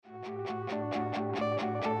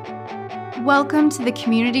Welcome to the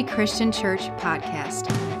Community Christian Church podcast.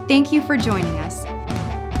 Thank you for joining us.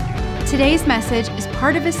 Today's message is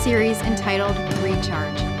part of a series entitled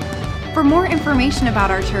Recharge. For more information about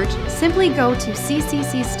our church, simply go to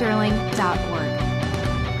cccsterling.org.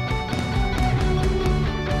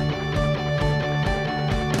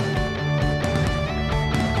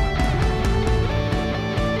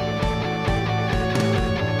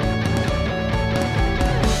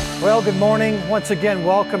 Well, good morning. Once again,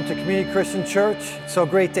 welcome to Community Christian Church. So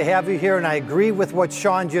great to have you here, and I agree with what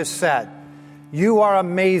Sean just said. You are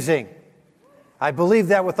amazing. I believe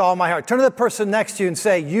that with all my heart. Turn to the person next to you and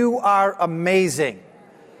say, you are amazing.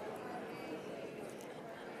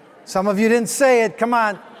 Some of you didn't say it. Come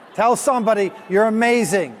on, tell somebody you're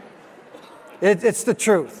amazing. It's the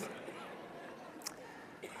truth.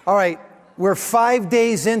 All right, we're 5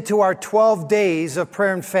 days into our 12 days of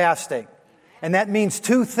prayer and fasting. And that means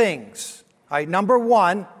two things. All right, number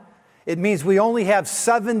one, it means we only have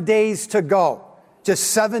 7 days to go.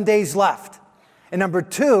 Just 7 days left. And number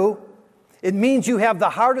two, it means you have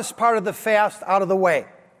the hardest part of the fast out of the way.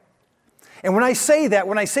 And when I say that,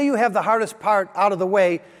 when I say you have the hardest part out of the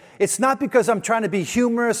way, it's not because I'm trying to be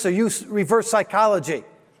humorous or use reverse psychology.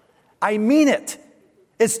 I mean it.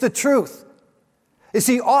 It's the truth. You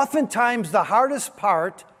see, oftentimes the hardest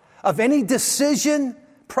part of any decision,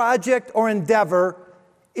 project, or endeavor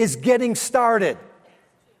is getting started.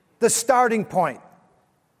 The starting point.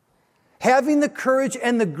 Having the courage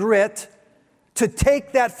and the grit to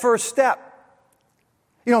take that first step.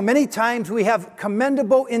 You know, many times we have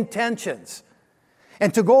commendable intentions.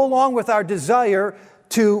 And to go along with our desire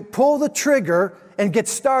to pull the trigger and get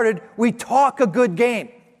started, we talk a good game.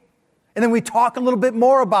 And then we talk a little bit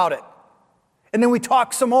more about it. And then we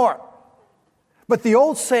talk some more. But the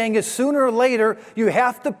old saying is sooner or later, you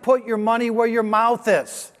have to put your money where your mouth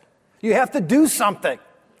is. You have to do something.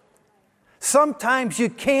 Sometimes you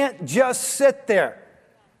can't just sit there.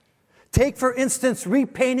 Take, for instance,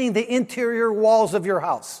 repainting the interior walls of your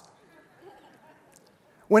house.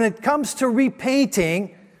 When it comes to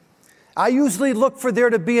repainting, I usually look for there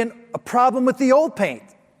to be a problem with the old paint.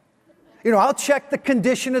 You know, I'll check the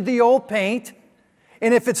condition of the old paint,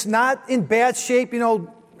 and if it's not in bad shape,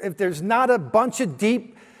 if there's not a bunch of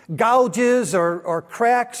deep gouges or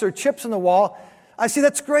cracks or chips in the wall, I say,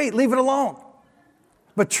 that's great, leave it alone.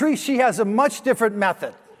 But Tree, she has a much different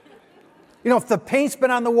method. If the paint's been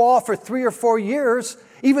on the wall for 3 or 4 years,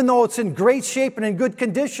 even though it's in great shape and in good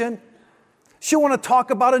condition, she'll want to talk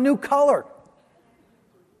about a new color.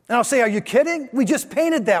 And I'll say, are you kidding? We just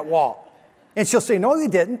painted that wall. And she'll say, no, you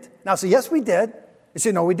didn't. And I'll say, yes, we did. And she'll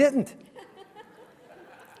say, no, we didn't.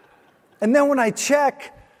 And then when I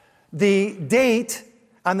check the date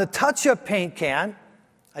on the touch-up paint can,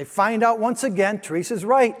 I find out once again, Teresa's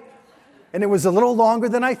right. And it was a little longer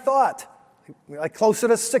than I thought, like closer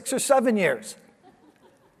to 6 or 7 years.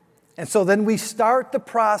 And so then we start the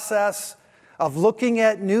process of looking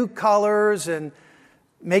at new colors and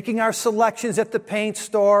making our selections at the paint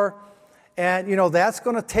store. And, that's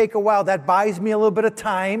going to take a while. That buys me a little bit of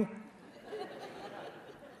time.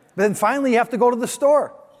 But then finally you have to go to the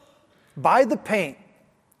store, buy the paint.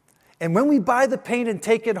 And when we buy the paint and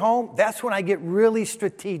take it home, that's when I get really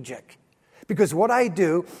strategic. Because what I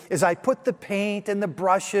do is I put the paint and the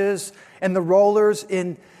brushes and the rollers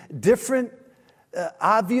in different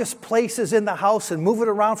obvious places in the house and move it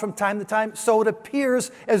around from time to time so it appears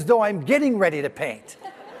as though I'm getting ready to paint.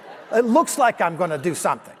 It looks like I'm going to do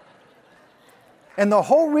something. And the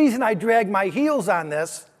whole reason I drag my heels on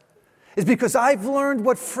this is because I've learned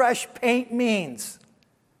what fresh paint means.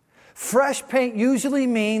 Fresh paint usually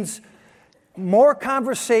means more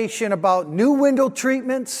conversation about new window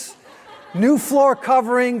treatments, new floor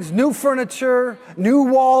coverings, new furniture, new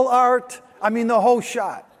wall art. I mean, the whole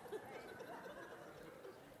shot.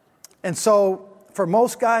 And so, for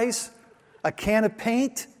most guys, a can of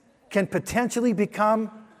paint can potentially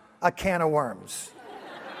become a can of worms.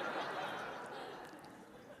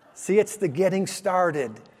 See, it's the getting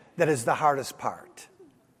started that is the hardest part.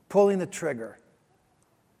 Pulling the trigger.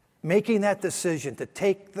 Making that decision to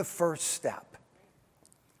take the first step.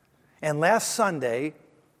 And last Sunday,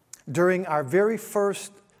 during our very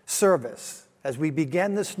first service, as we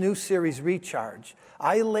began this new series, Recharge,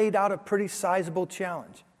 I laid out a pretty sizable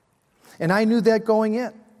challenge. And I knew that going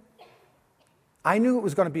in. I knew it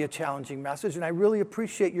was going to be a challenging message, and I really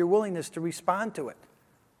appreciate your willingness to respond to it.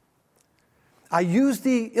 I used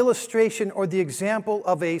the illustration or the example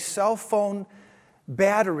of a cell phone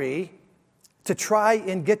battery to try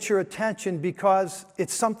and get your attention because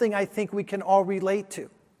it's something I think we can all relate to.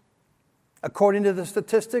 According to the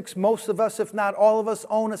statistics, most of us, if not all of us,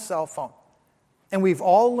 own a cell phone. And we've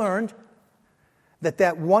all learned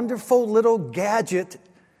that wonderful little gadget,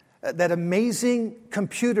 that amazing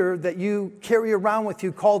computer that you carry around with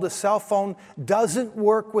you called a cell phone doesn't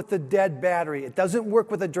work with a dead battery. It doesn't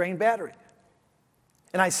work with a drained battery.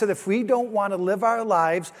 And I said, if we don't want to live our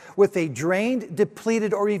lives with a drained,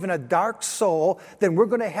 depleted, or even a dark soul, then we're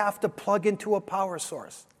going to have to plug into a power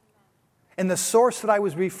source. And the source that I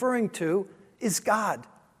was referring to is God.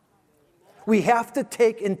 We have to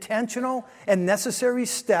take intentional and necessary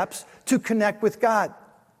steps to connect with God.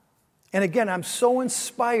 And again, I'm so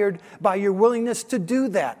inspired by your willingness to do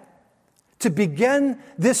that. To begin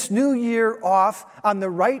this new year off on the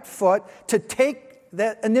right foot, to take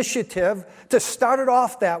that initiative, to start it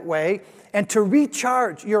off that way, and to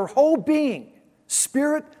recharge your whole being,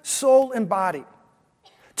 spirit, soul, and body.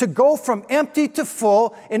 To go from empty to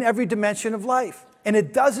full in every dimension of life. And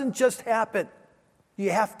it doesn't just happen.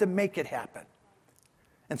 You have to make it happen.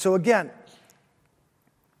 And so again,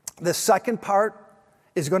 the second part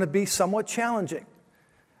is going to be somewhat challenging.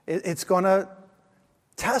 It's going to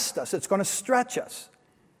test us. It's going to stretch us.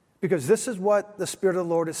 Because this is what the Spirit of the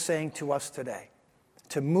Lord is saying to us today.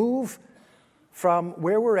 To move from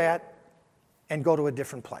where we're at and go to a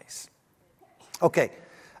different place. Okay,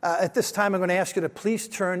 at this time I'm going to ask you to please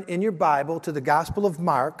turn in your Bible to the Gospel of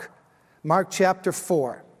Mark, Mark chapter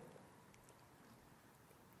 4.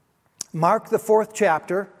 Mark, the 4th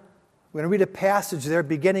chapter, we're going to read a passage there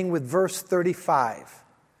beginning with verse 35.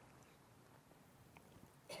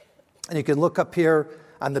 And you can look up here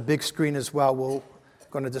on the big screen as well. We're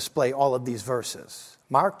going to display all of these verses.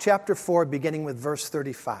 Mark chapter 4, beginning with verse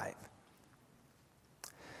 35.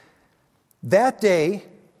 That day,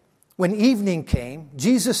 when evening came,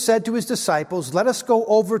 Jesus said to his disciples, "Let us go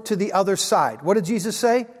over to the other side." What did Jesus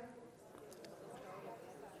say?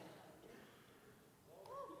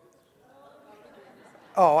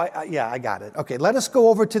 Oh, I got it. Okay, let us go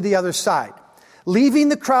over to the other side. Leaving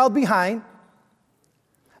the crowd behind,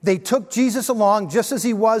 they took Jesus along just as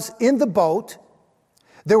he was in the boat.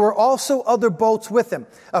 There were also other boats with him.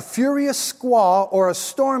 A furious squall or a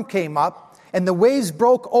storm came up, and the waves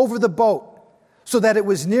broke over the boat, so that it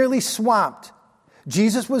was nearly swamped.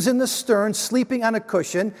 Jesus was in the stern, sleeping on a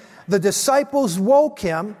cushion. The disciples woke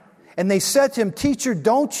him, and they said to him, "Teacher,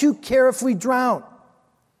 don't you care if we drown?"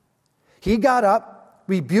 He got up,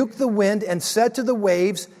 rebuked the wind, and said to the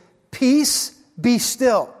waves, "Peace, be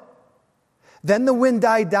still." Then the wind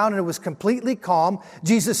died down and it was completely calm.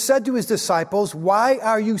 Jesus said to his disciples, "Why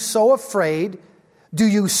are you so afraid? Do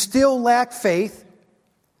you still lack faith?"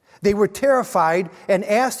 They were terrified and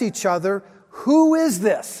asked each other, "Who is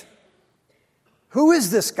this? Who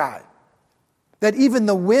is this guy that even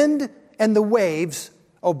the wind and the waves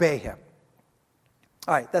obey him?"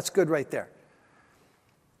 All right, that's good right there.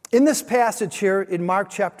 In this passage here in Mark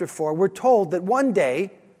chapter 4, we're told that one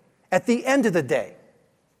day, at the end of the day,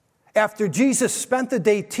 after Jesus spent the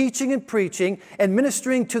day teaching and preaching and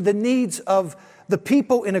ministering to the needs of the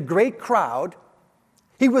people in a great crowd,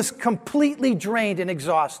 he was completely drained and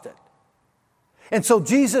exhausted. And so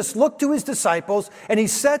Jesus looked to his disciples and he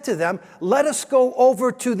said to them, "Let us go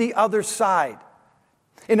over to the other side."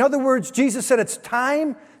 In other words, Jesus said it's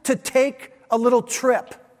time to take a little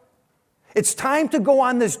trip. It's time to go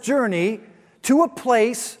on this journey to a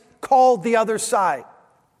place called the other side.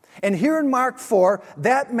 And here in Mark 4,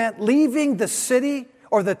 that meant leaving the city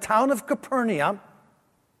or the town of Capernaum,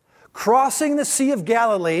 crossing the Sea of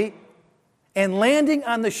Galilee, and landing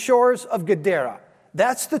on the shores of Gadara.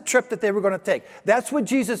 That's the trip that they were going to take. That's what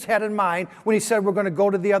Jesus had in mind when he said we're going to go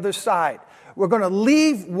to the other side. We're going to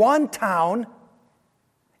leave one town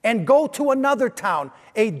and go to another town,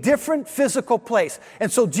 a different physical place.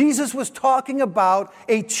 And so Jesus was talking about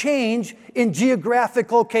a change in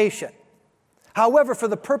geographic location. However, for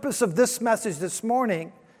the purpose of this message this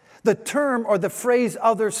morning, the term or the phrase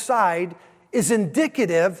 "other side" is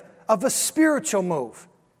indicative of a spiritual move.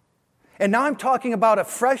 And now I'm talking about a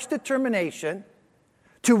fresh determination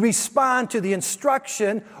to respond to the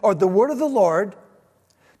instruction or the word of the Lord,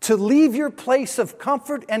 to leave your place of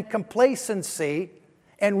comfort and complacency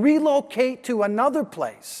and relocate to another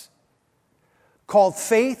place called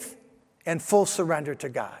faith and full surrender to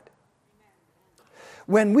God.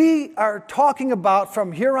 When we are talking about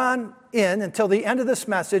from here on in until the end of this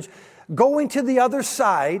message, going to the other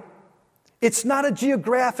side, it's not a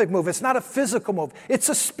geographic move. It's not a physical move. It's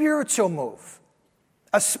a spiritual move,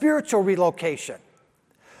 a spiritual relocation.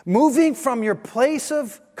 Moving from your place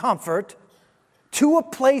of comfort to a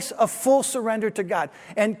place of full surrender to God.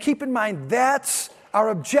 And keep in mind, that's our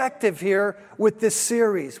objective here with this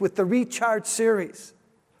series, with the Recharge series.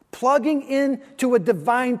 Plugging into a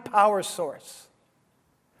divine power source.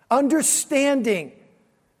 Understanding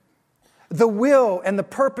the will and the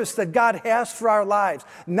purpose that God has for our lives.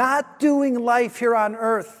 Not doing life here on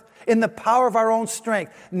earth in the power of our own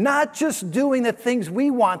strength. Not just doing the things we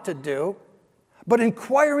want to do, but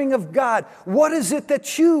inquiring of God, what is it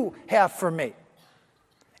that you have for me?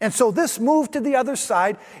 And so this move to the other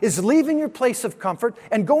side is leaving your place of comfort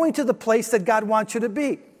and going to the place that God wants you to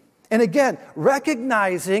be. And again,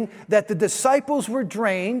 recognizing that the disciples were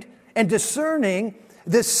drained and discerning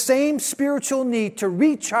this same spiritual need to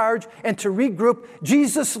recharge and to regroup.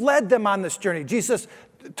 Jesus led them on this journey. Jesus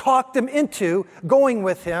talked them into going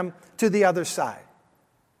with him to the other side.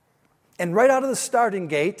 And right out of the starting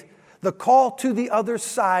gate, the call to the other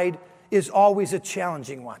side is always a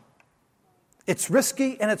challenging one. It's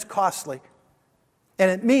risky and it's costly. And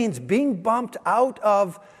it means being bumped out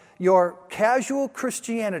of your casual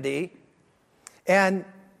Christianity and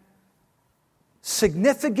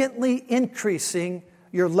significantly increasing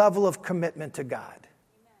your level of commitment to God.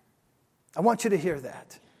 I want you to hear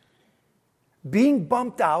that. Being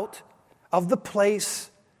bumped out of the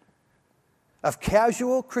place of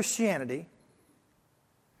casual Christianity,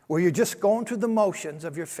 where you're just going through the motions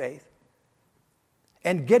of your faith,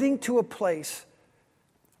 and getting to a place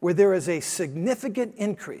where there is a significant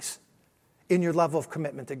increase in your level of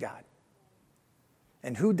commitment to God.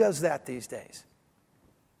 And who does that these days?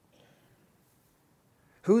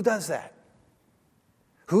 Who does that?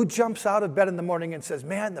 Who jumps out of bed in the morning and says,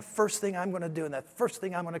 man, the first thing I'm going to do and the first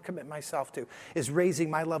thing I'm going to commit myself to is raising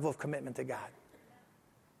my level of commitment to God?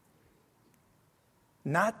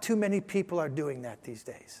 Not too many people are doing that these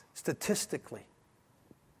days, statistically.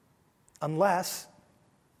 Unless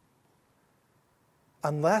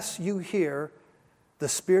you hear the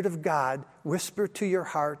Spirit of God whisper to your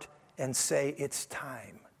heart and say, it's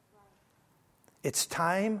time. It's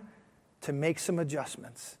time to make some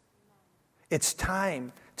adjustments. It's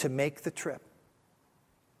time to make the trip.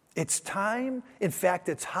 It's time, in fact,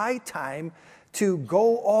 it's high time to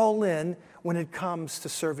go all in when it comes to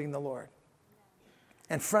serving the Lord.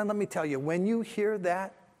 And friend, let me tell you, when you hear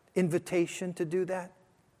that invitation to do that,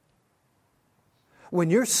 when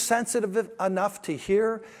you're sensitive enough to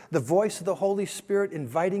hear the voice of the Holy Spirit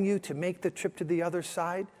inviting you to make the trip to the other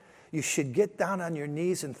side, you should get down on your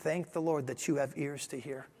knees and thank the Lord that you have ears to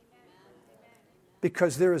hear.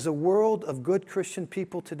 Because there is a world of good Christian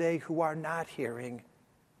people today who are not hearing.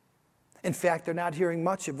 In fact, they're not hearing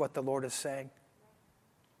much of what the Lord is saying.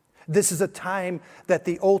 This is a time that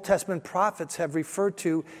the Old Testament prophets have referred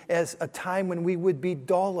to as a time when we would be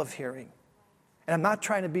dull of hearing. And I'm not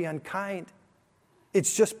trying to be unkind.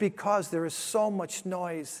 It's just because there is so much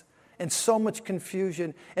noise and so much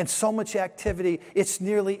confusion and so much activity, it's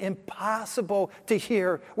nearly impossible to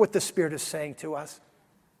hear what the Spirit is saying to us.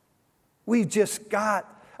 We've just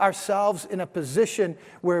got ourselves in a position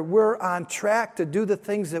where we're on track to do the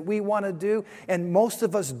things that we want to do, and most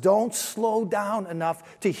of us don't slow down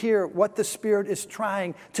enough to hear what the Spirit is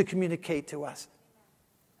trying to communicate to us.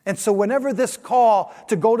 And so whenever this call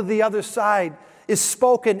to go to the other side is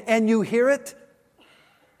spoken and you hear it,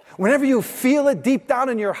 whenever you feel it deep down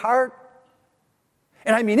in your heart,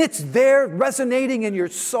 and I mean it's there resonating in your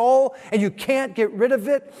soul and you can't get rid of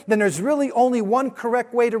it, then there's really only one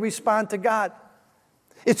correct way to respond to God.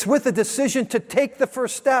 It's with a decision to take the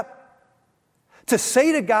first step. To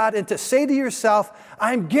say to God and to say to yourself,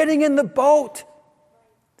 I'm getting in the boat.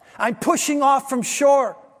 I'm pushing off from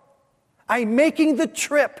shore. I'm making the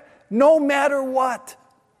trip no matter what.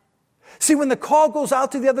 See, when the call goes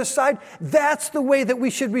out to the other side, that's the way that we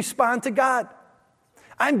should respond to God.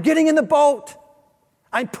 I'm getting in the boat.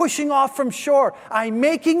 I'm pushing off from shore. I'm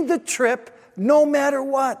making the trip no matter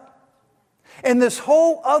what. And this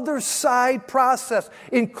whole other side process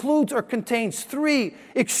includes or contains three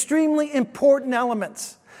extremely important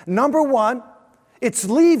elements. Number one, it's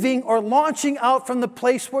leaving or launching out from the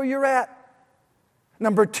place where you're at.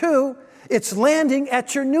 Number two, it's landing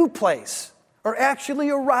at your new place or actually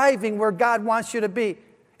arriving where God wants you to be.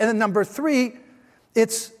 And then number three,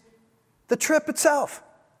 it's the trip itself.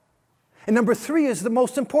 And number three is the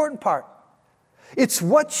most important part. It's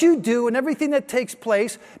what you do and everything that takes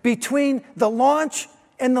place between the launch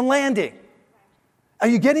and the landing. Are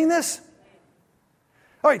you getting this?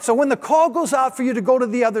 All right, so when the call goes out for you to go to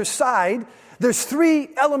the other side, there's three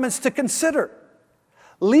elements to consider.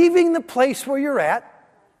 Leaving the place where you're at,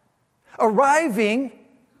 arriving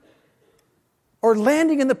or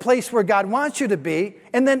landing in the place where God wants you to be,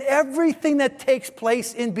 and then everything that takes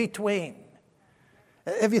place in between.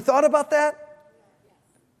 Have you thought about that?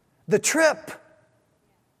 The trip.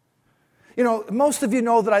 You know, most of you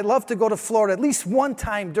know that I love to go to Florida at least one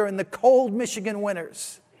time during the cold Michigan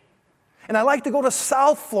winters. And I like to go to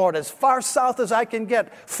South Florida, as far south as I can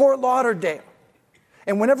get, Fort Lauderdale.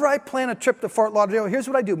 And whenever I plan a trip to Fort Lauderdale, here's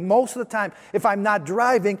what I do. Most of the time, if I'm not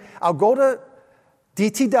driving, I'll go to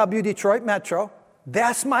DTW, Detroit Metro.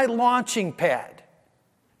 That's my launching pad.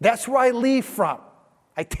 That's where I leave from.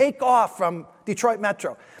 I take off from Detroit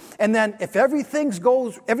Metro. And then if everything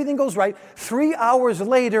goes right, 3 hours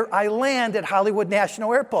later, I land at Hollywood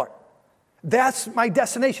National Airport. That's my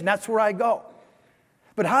destination. That's where I go.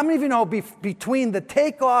 But how many of you know between the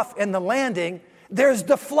takeoff and the landing, there's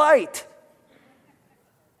the flight?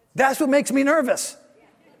 That's what makes me nervous.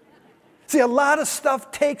 See, a lot of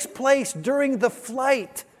stuff takes place during the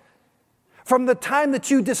flight. From the time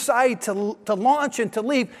that you decide to launch and to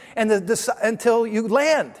leave until you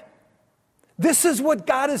land. This is what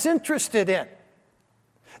God is interested in.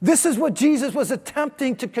 This is what Jesus was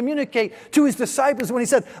attempting to communicate to his disciples when he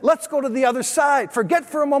said, let's go to the other side. Forget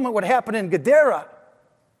for a moment what happened in Gadara.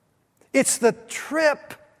 It's the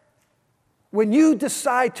trip when you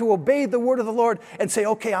decide to obey the word of the Lord and say,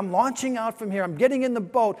 okay, I'm launching out from here. I'm getting in the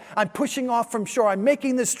boat. I'm pushing off from shore. I'm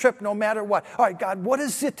making this trip no matter what. All right, God, what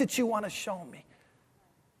is it that you want to show me?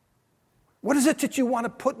 What is it that you want to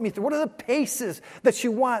put me through? What are the paces that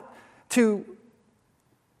you want to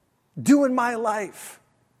do in my life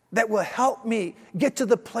that will help me get to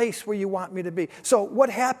the place where you want me to be? So what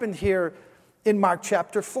happened here in Mark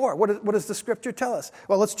chapter 4? What does the scripture tell us?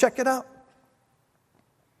 Well, let's check it out.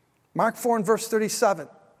 Mark 4 and verse 37.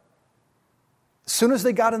 As soon as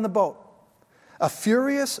they got in the boat, a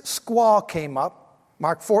furious squall came up,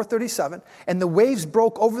 Mark 4:37, and the waves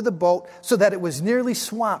broke over the boat so that it was nearly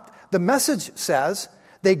swamped. The Message says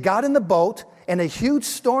they got in the boat and a huge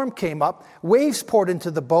storm came up. Waves poured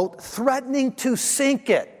into the boat, threatening to sink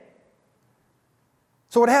it.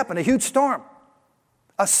 So what happened? A huge storm.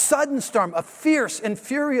 A sudden storm, a fierce and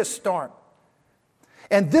furious storm.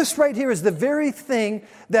 And this right here is the very thing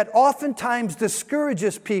that oftentimes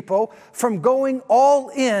discourages people from going all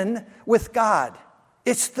in with God.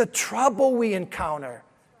 It's the trouble we encounter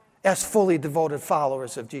as fully devoted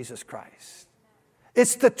followers of Jesus Christ.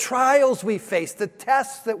 It's the trials we face, the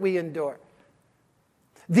tests that we endure.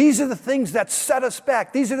 These are the things that set us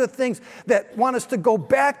back. These are the things that want us to go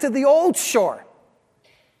back to the old shore.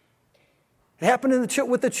 It happened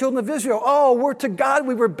with the children of Israel. Oh, we're to God,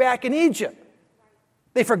 we were back in Egypt.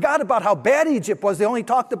 They forgot about how bad Egypt was. They only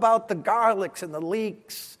talked about the garlics and the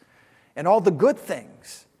leeks and all the good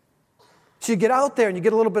things. So you get out there and you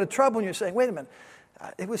get a little bit of trouble and you're saying, wait a minute,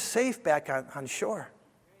 it was safe back on shore.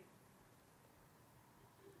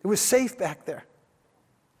 It was safe back there.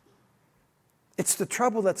 It's the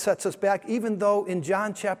trouble that sets us back, even though in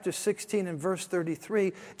John chapter 16 and verse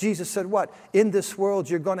 33, Jesus said what? In this world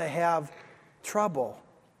you're going to have trouble.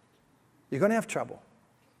 You're going to have trouble.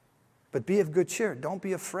 But be of good cheer. Don't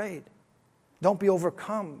be afraid. Don't be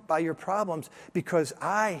overcome by your problems, because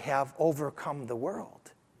I have overcome the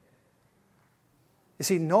world. You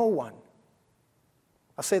see, no one,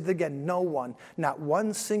 I'll say it again, no one, not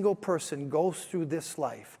one single person goes through this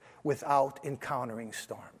life without encountering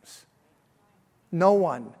storms. No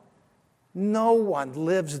one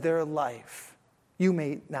lives their life. You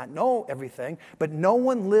may not know everything, but no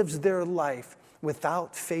one lives their life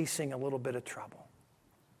without facing a little bit of trouble.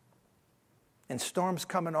 And storms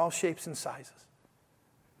come in all shapes and sizes.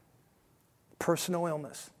 Personal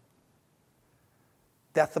illness,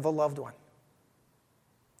 death of a loved one,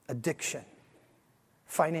 addiction,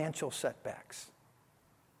 financial setbacks,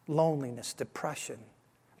 loneliness, depression,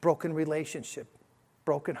 broken relationship,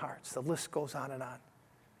 broken hearts. The list goes on and on.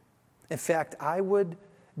 In fact, I would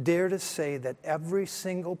dare to say that every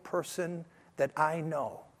single person that I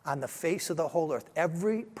know on the face of the whole earth,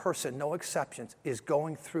 every person, no exceptions, is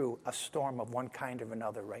going through a storm of one kind or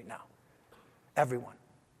another right now. Everyone.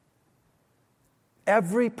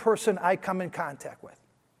 Every person I come in contact with.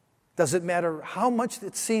 Doesn't matter how much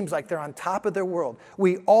it seems like they're on top of their world.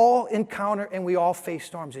 We all encounter and we all face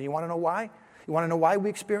storms. And you want to know why? You want to know why we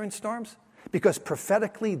experience storms? Because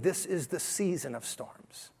prophetically, this is the season of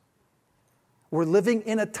storms. We're living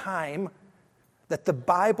in a time that the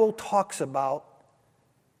Bible talks about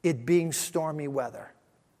it being stormy weather.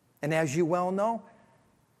 And as you well know,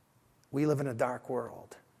 we live in a dark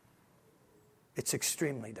world. It's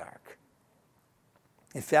extremely dark.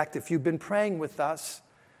 In fact, if you've been praying with us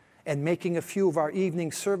and making a few of our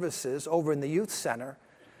evening services over in the youth center,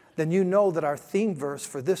 then you know that our theme verse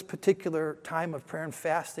for this particular time of prayer and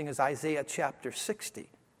fasting is Isaiah chapter 60.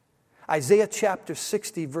 Isaiah chapter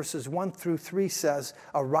 60 verses 1 through 3 says,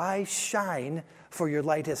 "Arise, shine, for your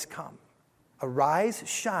light has come. Arise,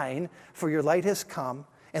 shine, for your light has come,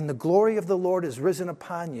 and the glory of the Lord is risen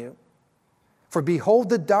upon you. For behold,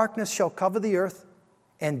 the darkness shall cover the earth,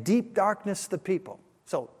 and deep darkness the people.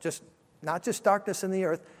 So not just darkness in the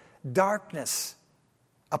earth, darkness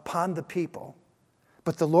upon the people.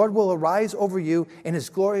 But the Lord will arise over you, and his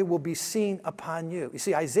glory will be seen upon you. You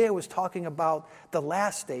see, Isaiah was talking about the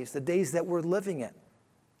last days, the days that we're living in.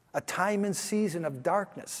 A time and season of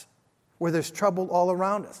darkness where there's trouble all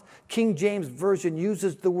around us. King James Version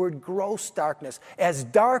uses the word gross darkness, as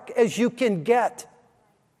dark as you can get.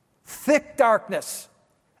 Thick darkness,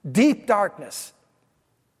 deep darkness,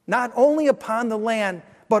 not only upon the land,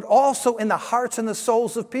 but also in the hearts and the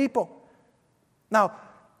souls of people. Now,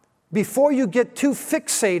 before you get too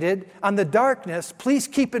fixated on the darkness, please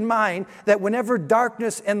keep in mind that whenever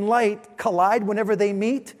darkness and light collide, whenever they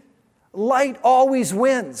meet, light always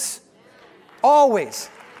wins. Always.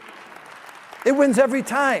 It wins every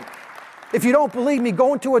time. If you don't believe me,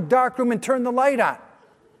 go into a dark room and turn the light on.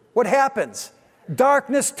 What happens?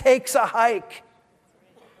 Darkness takes a hike.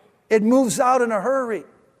 It moves out in a hurry.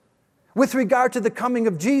 With regard to the coming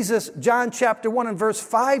of Jesus, John chapter 1 and verse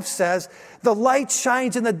 5 says, the light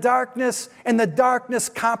shines in the darkness, and the darkness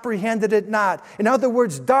comprehended it not. In other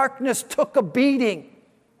words, darkness took a beating.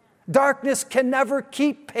 Darkness can never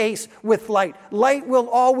keep pace with light. Light will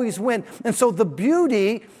always win. And so the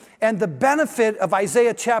beauty and the benefit of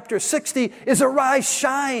Isaiah chapter 60 is arise,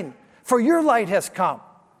 shine, for your light has come.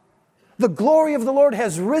 The glory of the Lord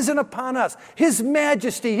has risen upon us. His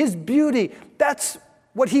majesty, his beauty, that's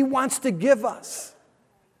what he wants to give us.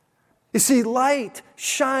 You see, light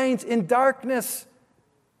shines in darkness,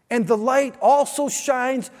 and the light also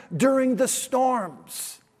shines during the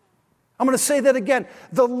storms. I'm going to say that again.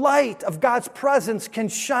 The light of God's presence can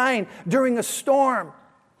shine during a storm,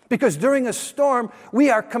 because during a storm,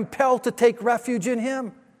 we are compelled to take refuge in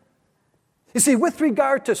him. You see, with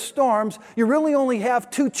regard to storms, you really only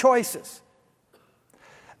have two choices.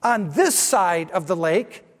 On this side of the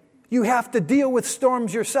lake, you have to deal with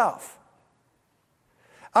storms yourself.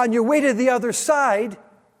 On your way to the other side,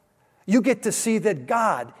 you get to see that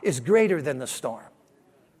God is greater than the storm.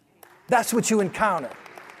 That's what you encounter.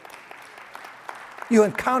 You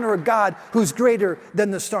encounter a God who's greater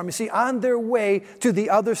than the storm. You see, on their way to the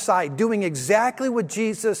other side, doing exactly what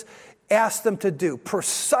Jesus asked them to do,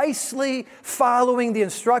 precisely following the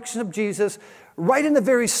instructions of Jesus, right in the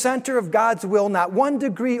very center of God's will, not 1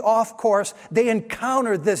 degree off course, they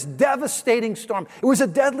encountered this devastating storm. It was a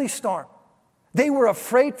deadly storm. They were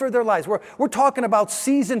afraid for their lives. We're talking about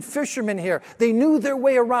seasoned fishermen here. They knew their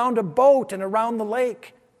way around a boat and around the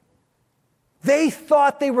lake. They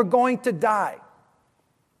thought they were going to die.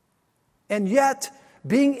 And yet,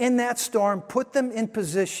 being in that storm put them in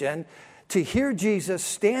position to hear Jesus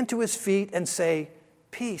stand to his feet and say,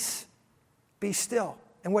 peace, be still.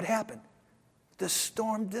 And what happened? The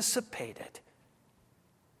storm dissipated.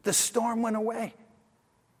 The storm went away.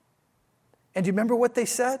 And do you remember what they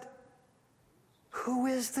said? Who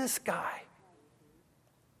is this guy?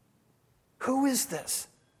 Who is this?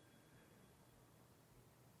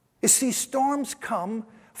 You see, storms come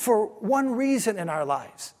for one reason in our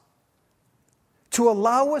lives: to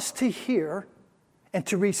allow us to hear and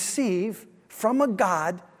to receive from a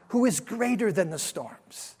God who is greater than the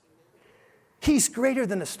storms. He's greater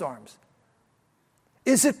than the storms.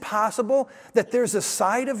 Is it possible that there's a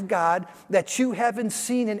side of God that you haven't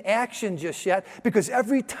seen in action just yet? Because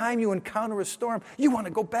every time you encounter a storm, you want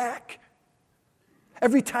to go back.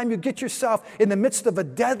 Every time you get yourself in the midst of a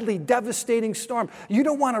deadly, devastating storm, you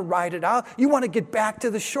don't want to ride it out. You want to get back to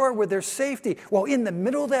the shore where there's safety. Well, in the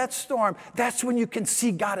middle of that storm, that's when you can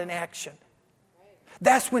see God in action.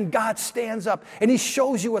 That's when God stands up and he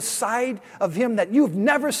shows you a side of him that you've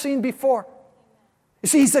never seen before. You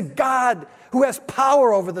see, he's a God who has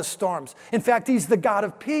power over the storms. In fact, he's the God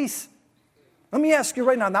of peace. Let me ask you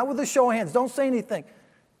right now, not with a show of hands, don't say anything.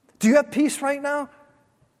 Do you have peace right now?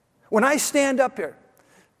 When I stand up here,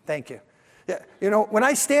 thank you. Yeah, when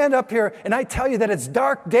I stand up here and I tell you that it's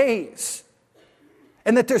dark days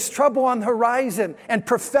and that there's trouble on the horizon, and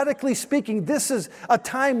prophetically speaking, this is a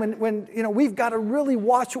time when we've got to really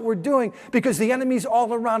watch what we're doing because the enemy's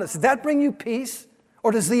all around us. Does that bring you peace?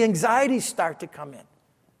 Or does the anxiety start to come in?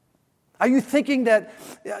 Are you thinking that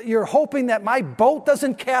you're hoping that my boat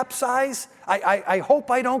doesn't capsize? I hope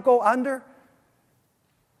I don't go under?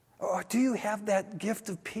 Or do you have that gift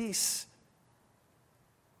of peace?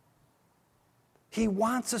 He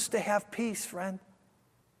wants us to have peace, friend.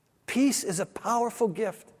 Peace is a powerful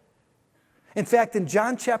gift. In fact, in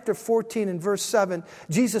John chapter 14 and verse 7,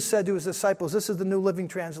 Jesus said to his disciples, this is the New Living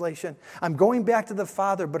Translation, I'm going back to the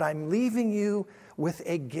Father, but I'm leaving you with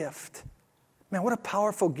a gift. Man, what a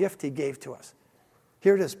powerful gift he gave to us.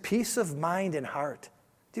 Here it is, peace of mind and heart.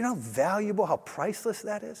 Do you know how valuable, how priceless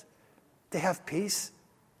that is? To have peace?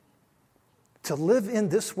 To live in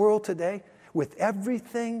this world today with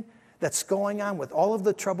everything that's going on, with all of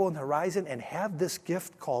the trouble on the horizon, and have this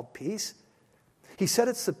gift called peace? He said,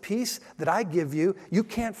 it's the peace that I give you. You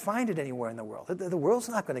can't find it anywhere in the world. The world's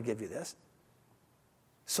not going to give you this.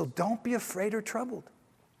 So don't be afraid or troubled.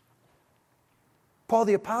 Paul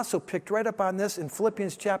the Apostle picked right up on this in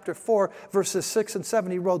Philippians chapter 4, verses 6 and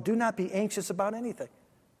 7. He wrote, do not be anxious about anything,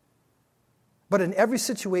 but in every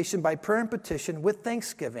situation, by prayer and petition, with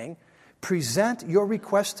thanksgiving, present your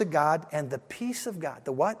requests to God, and the peace of God.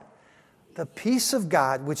 The what? The peace of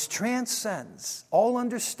God, which transcends all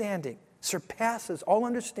understanding, surpasses all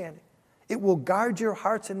understanding. It will guard your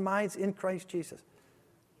hearts and minds in Christ Jesus.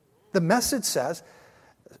 The Message says,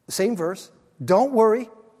 same verse, don't worry.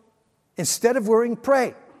 Instead of worrying,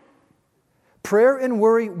 pray. Prayer and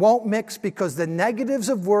worry won't mix because the negatives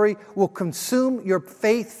of worry will consume your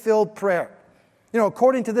faith-filled prayer.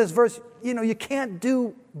 According to this verse, you can't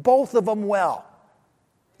do both of them well.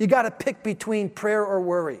 You got to pick between prayer or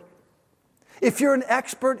worry. If you're an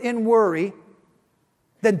expert in worry,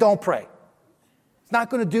 then don't pray. It's not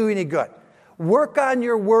going to do any good. Work on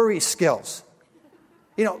your worry skills.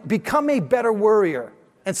 Become a better worrier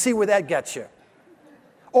and see where that gets you.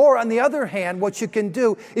 Or on the other hand, what you can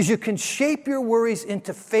do is you can shape your worries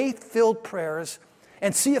into faith-filled prayers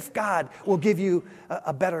and see if God will give you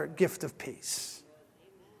a better gift of peace.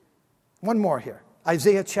 One more here.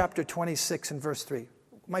 Isaiah chapter 26 and verse 3.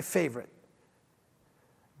 My favorite.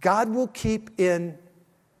 God will keep in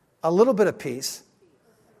a little bit of peace.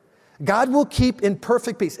 God will keep in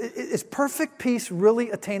perfect peace. Is perfect peace really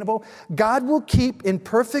attainable? God will keep in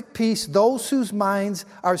perfect peace those whose minds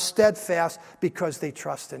are steadfast because they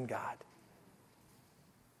trust in God.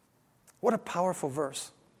 What a powerful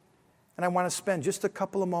verse. And I want to spend just a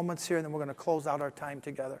couple of moments here, and then we're going to close out our time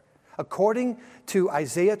together. According to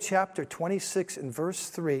Isaiah chapter 26 and verse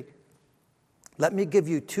 3, let me give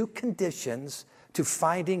you two conditions to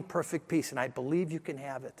finding perfect peace, and I believe you can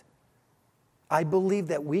have it. I believe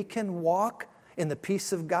that we can walk in the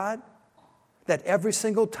peace of God, that every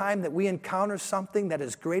single time that we encounter something that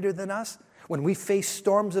is greater than us, when we face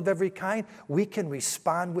storms of every kind, we can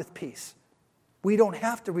respond with peace. We don't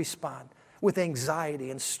have to respond with anxiety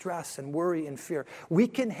and stress and worry and fear. We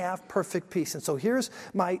can have perfect peace. And so here's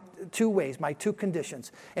my two ways, my two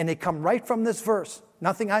conditions. And they come right from this verse.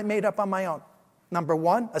 Nothing I made up on my own. Number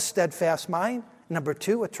one, a steadfast mind. Number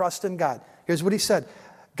two, a trust in God. Here's what he said.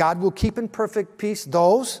 God will keep in perfect peace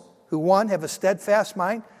those who, one, have a steadfast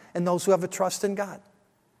mind, and those who have a trust in God.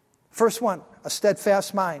 First one, a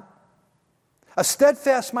steadfast mind. A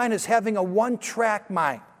steadfast mind is having a one-track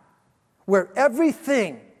mind, where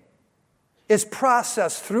everything is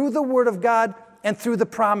processed through the Word of God and through the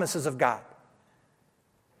promises of God.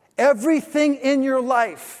 Everything in your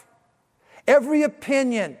life, every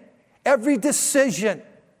opinion, every decision,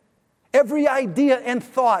 every idea and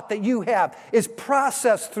thought that you have is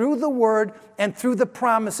processed through the Word and through the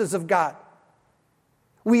promises of God.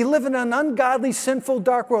 We live in an ungodly, sinful,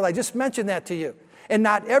 dark world. I just mentioned that to you. And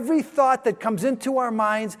not every thought that comes into our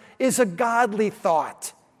minds is a godly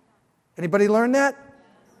thought. Anybody learn that?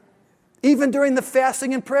 Even during the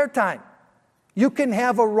fasting and prayer time, you can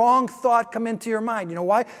have a wrong thought come into your mind. You know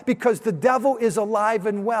why? Because the devil is alive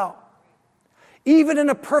and well. Even in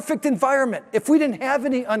a perfect environment, if we didn't have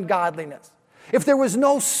any ungodliness, if there was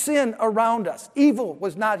no sin around us, evil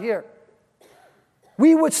was not here,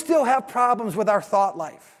 we would still have problems with our thought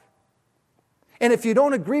life. And if you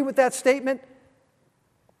don't agree with that statement,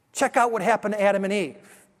 check out what happened to Adam and Eve. Do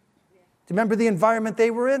you remember the environment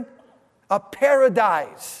they were in? A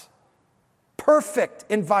paradise. Perfect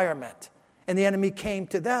environment. And the enemy came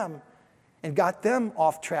to them and got them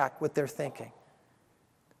off track with their thinking.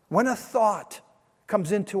 When a thought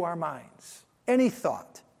comes into our minds, any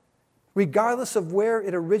thought, regardless of where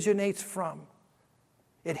it originates from,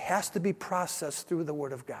 it has to be processed through the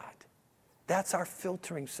Word of God. That's our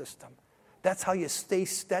filtering system. That's how you stay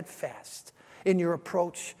steadfast in your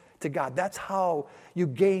approach to God. That's how you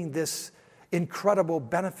gain this incredible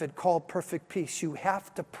benefit called perfect peace. You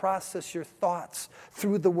have to process your thoughts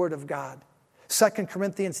through the Word of God. 2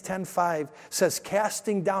 Corinthians 10:5 says,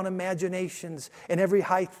 casting down imaginations and every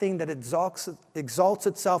high thing that exalts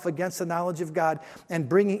itself against the knowledge of God, and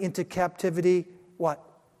bringing into captivity, what?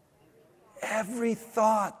 Every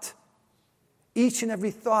thought. Each and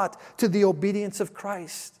every thought to the obedience of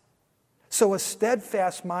Christ. So a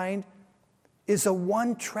steadfast mind is a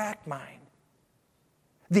one-track mind.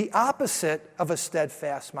 The opposite of a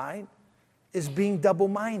steadfast mind is being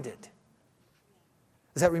double-minded.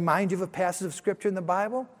 Does that remind you of a passage of Scripture in the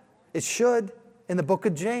Bible? It should. in the book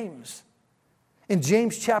of James. In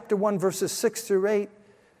James chapter 1, verses 6 through 8,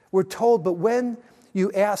 we're told, but when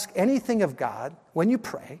you ask anything of God, when you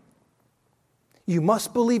pray, you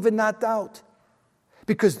must believe and not doubt.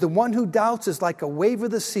 Because the one who doubts is like a wave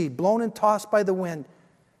of the sea, blown and tossed by the wind.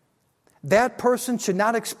 That person should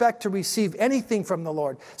not expect to receive anything from the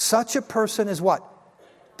Lord. Such a person is what?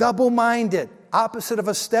 Double-minded, opposite of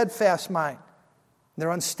a steadfast mind.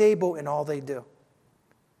 They're unstable in all they do.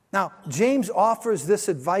 Now, James offers this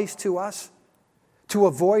advice to us to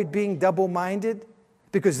avoid being double-minded,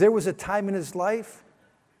 because there was a time in his life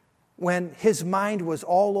when his mind was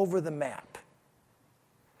all over the map.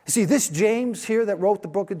 See, this James here that wrote the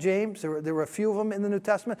book of James, there were a few of them in the New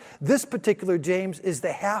Testament. This particular James is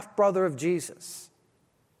the half-brother of Jesus.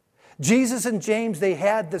 Jesus and James, they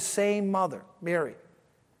had the same mother, Mary.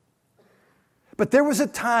 But there was a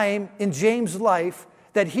time in James' life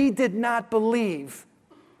that he did not believe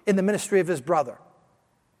in the ministry of his brother.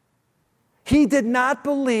 He did not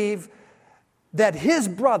believe that his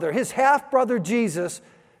brother, his half-brother Jesus,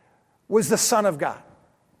 was the Son of God.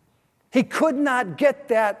 He could not get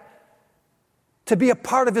that to be a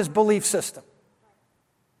part of his belief system.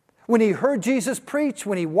 When he heard Jesus preach,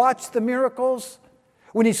 when he watched the miracles,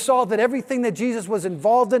 when he saw that everything that Jesus was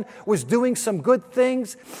involved in was doing some good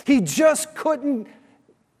things, he just couldn't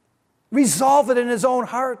resolve it in his own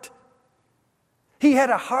heart. He had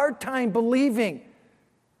a hard time believing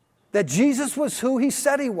that Jesus was who he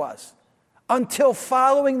said he was until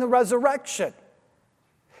following the resurrection.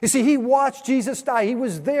 You see, he watched Jesus die. He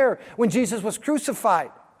was there when Jesus was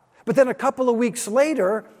crucified. But then a couple of weeks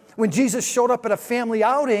later, when Jesus showed up at a family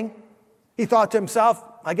outing, he thought to himself,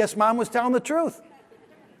 I guess Mom was telling the truth.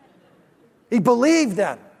 He believed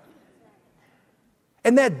then.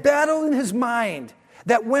 And that battle in his mind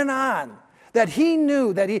that went on, that he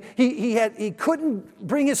knew that he couldn't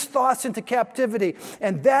bring his thoughts into captivity.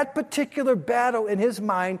 And that particular battle in his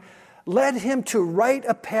mind led him to write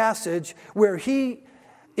a passage where he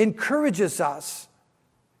encourages us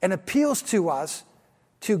and appeals to us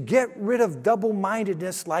to get rid of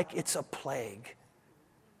double-mindedness like it's a plague.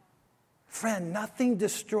 Friend, nothing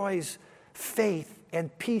destroys faith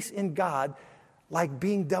and peace in God like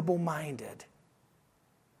being double-minded.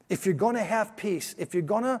 If you're going to have peace, if you're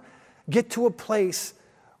going to get to a place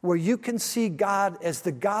where you can see God as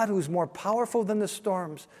the God who's more powerful than the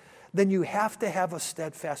storms, then you have to have a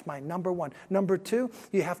steadfast mind, number one. Number two,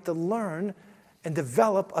 you have to learn and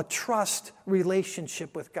develop a trust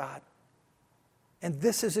relationship with God. And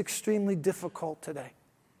this is extremely difficult today.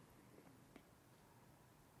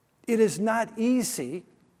 It is not easy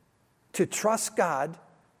to trust God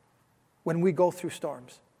when we go through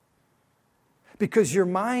storms. Because your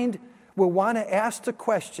mind will want to ask the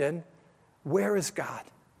question, where is God?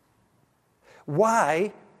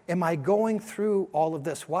 Why am I going through all of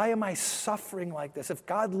this? Why am I suffering like this? If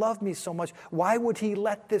God loved me so much, why would he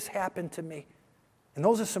let this happen to me? And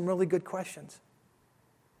those are some really good questions.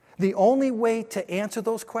 The only way to answer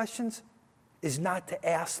those questions is not to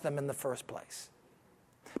ask them in the first place.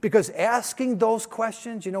 Because asking those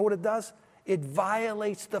questions, you know what it does? It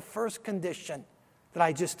violates the first condition that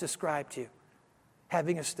I just described to you,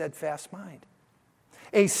 having a steadfast mind.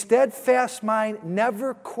 A steadfast mind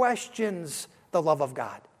never questions the love of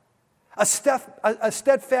God. A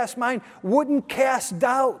steadfast mind wouldn't cast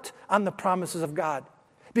doubt on the promises of God.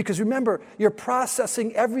 Because remember, you're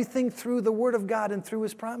processing everything through the Word of God and through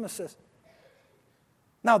His promises.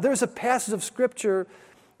 Now, there's a passage of Scripture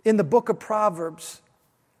in the book of Proverbs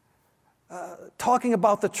talking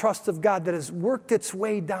about the trust of God that has worked its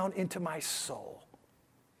way down into my soul.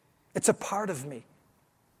 It's a part of me.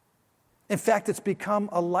 In fact, it's become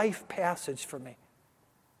a life passage for me.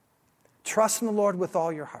 Trust in the Lord with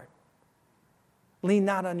all your heart. Lean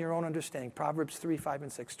not on your own understanding. Proverbs 3, 5,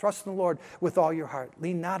 and 6. Trust in the Lord with all your heart.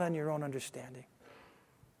 Lean not on your own understanding.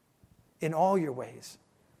 In all your ways,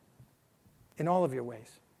 in all of your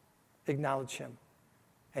ways, acknowledge Him,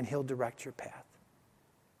 and He'll direct your path.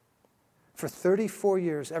 For 34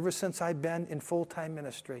 years, ever since I've been in full-time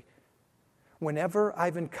ministry, whenever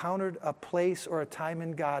I've encountered a place or a time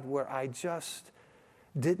in God where I just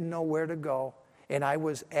didn't know where to go, and I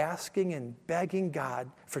was asking and begging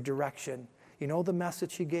God for direction, you know the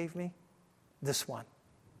message He gave me? This one.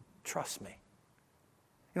 Trust me.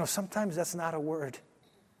 You know, sometimes that's not a word.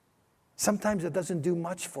 Sometimes it doesn't do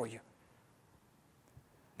much for you.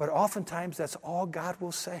 But oftentimes that's all God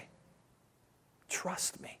will say.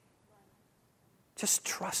 Trust me. Just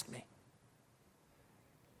trust me.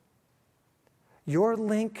 Your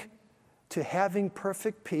link to having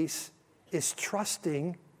perfect peace is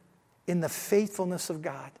trusting in the faithfulness of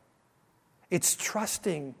God. It's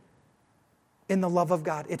trusting in the love of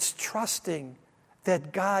God. It's trusting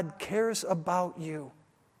that God cares about you.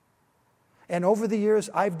 And over the years,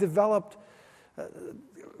 I've developed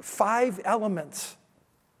 5 elements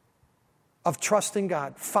of trusting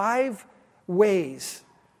God. 5 ways.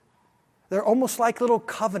 They're almost like little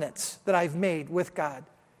covenants that I've made with God.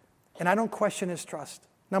 And I don't question his trust.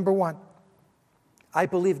 Number 1, I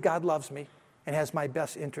believe God loves me and has my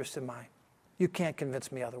best interest in mind. You can't convince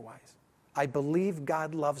me otherwise. I believe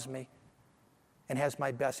God loves me and has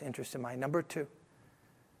my best interest in mind. Number 2,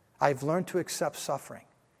 I've learned to accept suffering,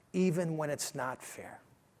 even when it's not fair.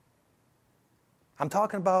 I'm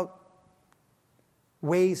talking about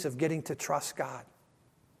ways of getting to trust God.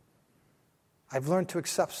 I've learned to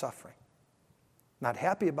accept suffering. Not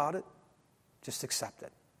happy about it, just accept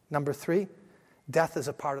it. Number 3, death is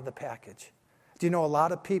a part of the package. Do you know a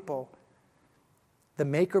lot of people, the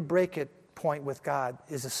make or break it point with God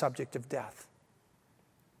is the subject of death.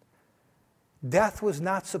 Death was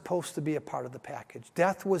not supposed to be a part of the package.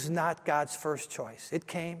 Death was not God's first choice. It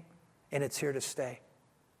came, and it's here to stay.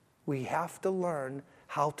 We have to learn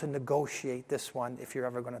how to negotiate this one if you're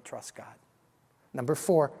ever going to trust God. Number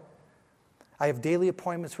 4, I have daily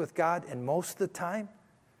appointments with God, and most of the time,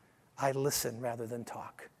 I listen rather than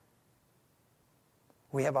talk.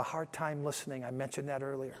 We have a hard time listening. I mentioned that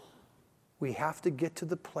earlier. We have to get to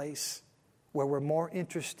the place where we're more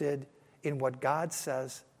interested in what God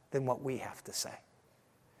says than what we have to say.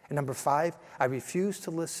 And number 5, I refuse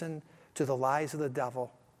to listen to the lies of the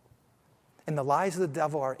devil. And the lies of the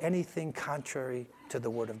devil are anything contrary to the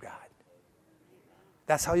Word of God.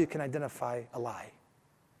 That's how you can identify a lie.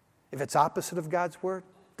 If it's opposite of God's Word,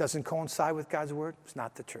 doesn't coincide with God's Word, it's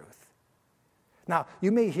not the truth. Now,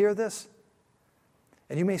 you may hear this,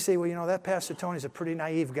 and you may say, well, you know, that Pastor Tony's a pretty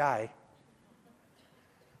naive guy.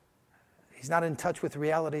 He's not in touch with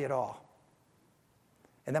reality at all.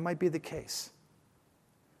 And that might be the case.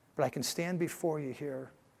 But I can stand before you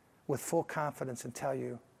here with full confidence and tell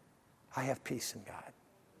you, I have peace in God.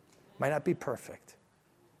 Might not be perfect,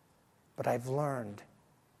 but I've learned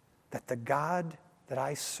that the God that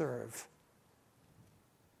I serve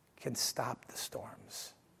can stop the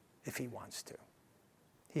storms if he wants to.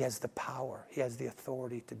 He has the power. He has the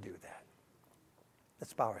authority to do that.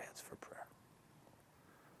 Let's bow our heads for prayer.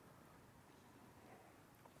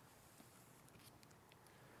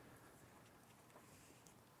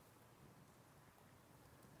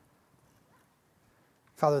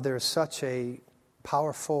 Father, there is such a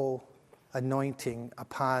powerful anointing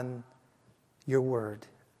upon your word.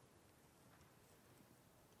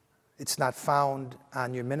 It's not found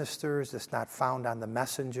on your ministers. It's not found on the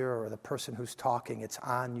messenger or the person who's talking. It's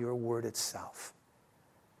on your word itself.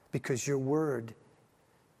 Because your word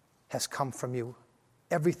has come from you.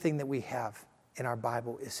 Everything that we have in our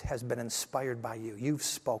Bible has been inspired by you. You've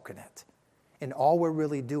spoken it. And all we're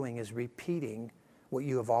really doing is repeating what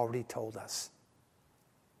you have already told us.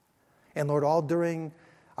 And Lord, all during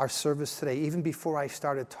our service today, even before I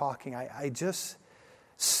started talking, I just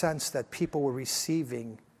sensed that people were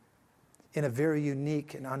receiving in a very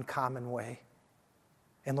unique and uncommon way.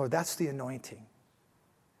 And Lord, that's the anointing.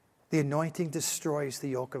 The anointing destroys the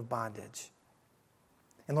yoke of bondage.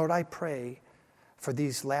 And Lord, I pray for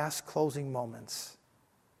these last closing moments.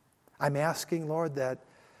 I'm asking, Lord, that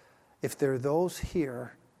if there are those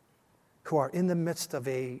here who are in the midst of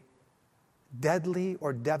a deadly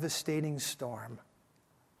or devastating storm,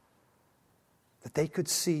 that they could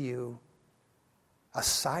see you, a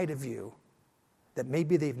side of you that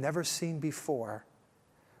maybe they've never seen before,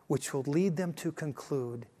 which will lead them to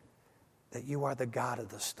conclude that you are the God of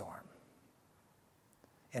the storm.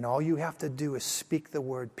 And all you have to do is speak the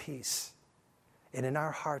word peace. And in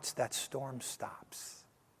our hearts, that storm stops.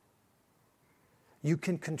 You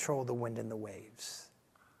can control the wind and the waves.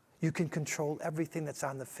 You can control everything that's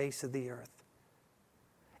on the face of the earth.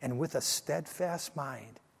 And with a steadfast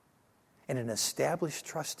mind and an established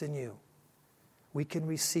trust in you, we can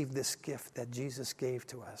receive this gift that Jesus gave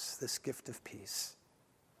to us, this gift of peace.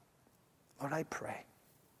 Lord, I pray,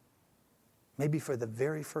 maybe for the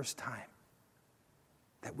very first time,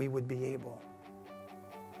 that we would be able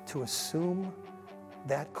to assume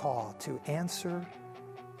that call, to answer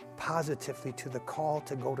positively to the call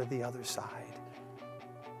to go to the other side.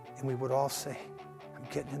 And we would all say, I'm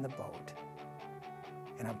getting in the boat,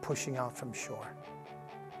 and I'm pushing out from shore,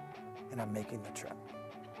 and I'm making the trip.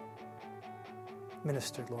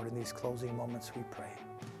 Minister, Lord, in these closing moments, we pray.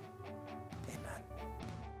 Amen.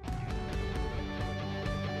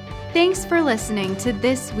 Thanks for listening to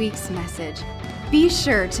this week's message. Be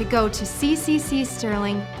sure to go to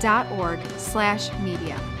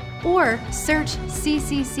cccsterling.org/media. or search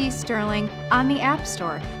CCC Sterling on the App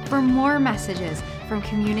Store for more messages from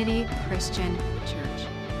Community Christian Church.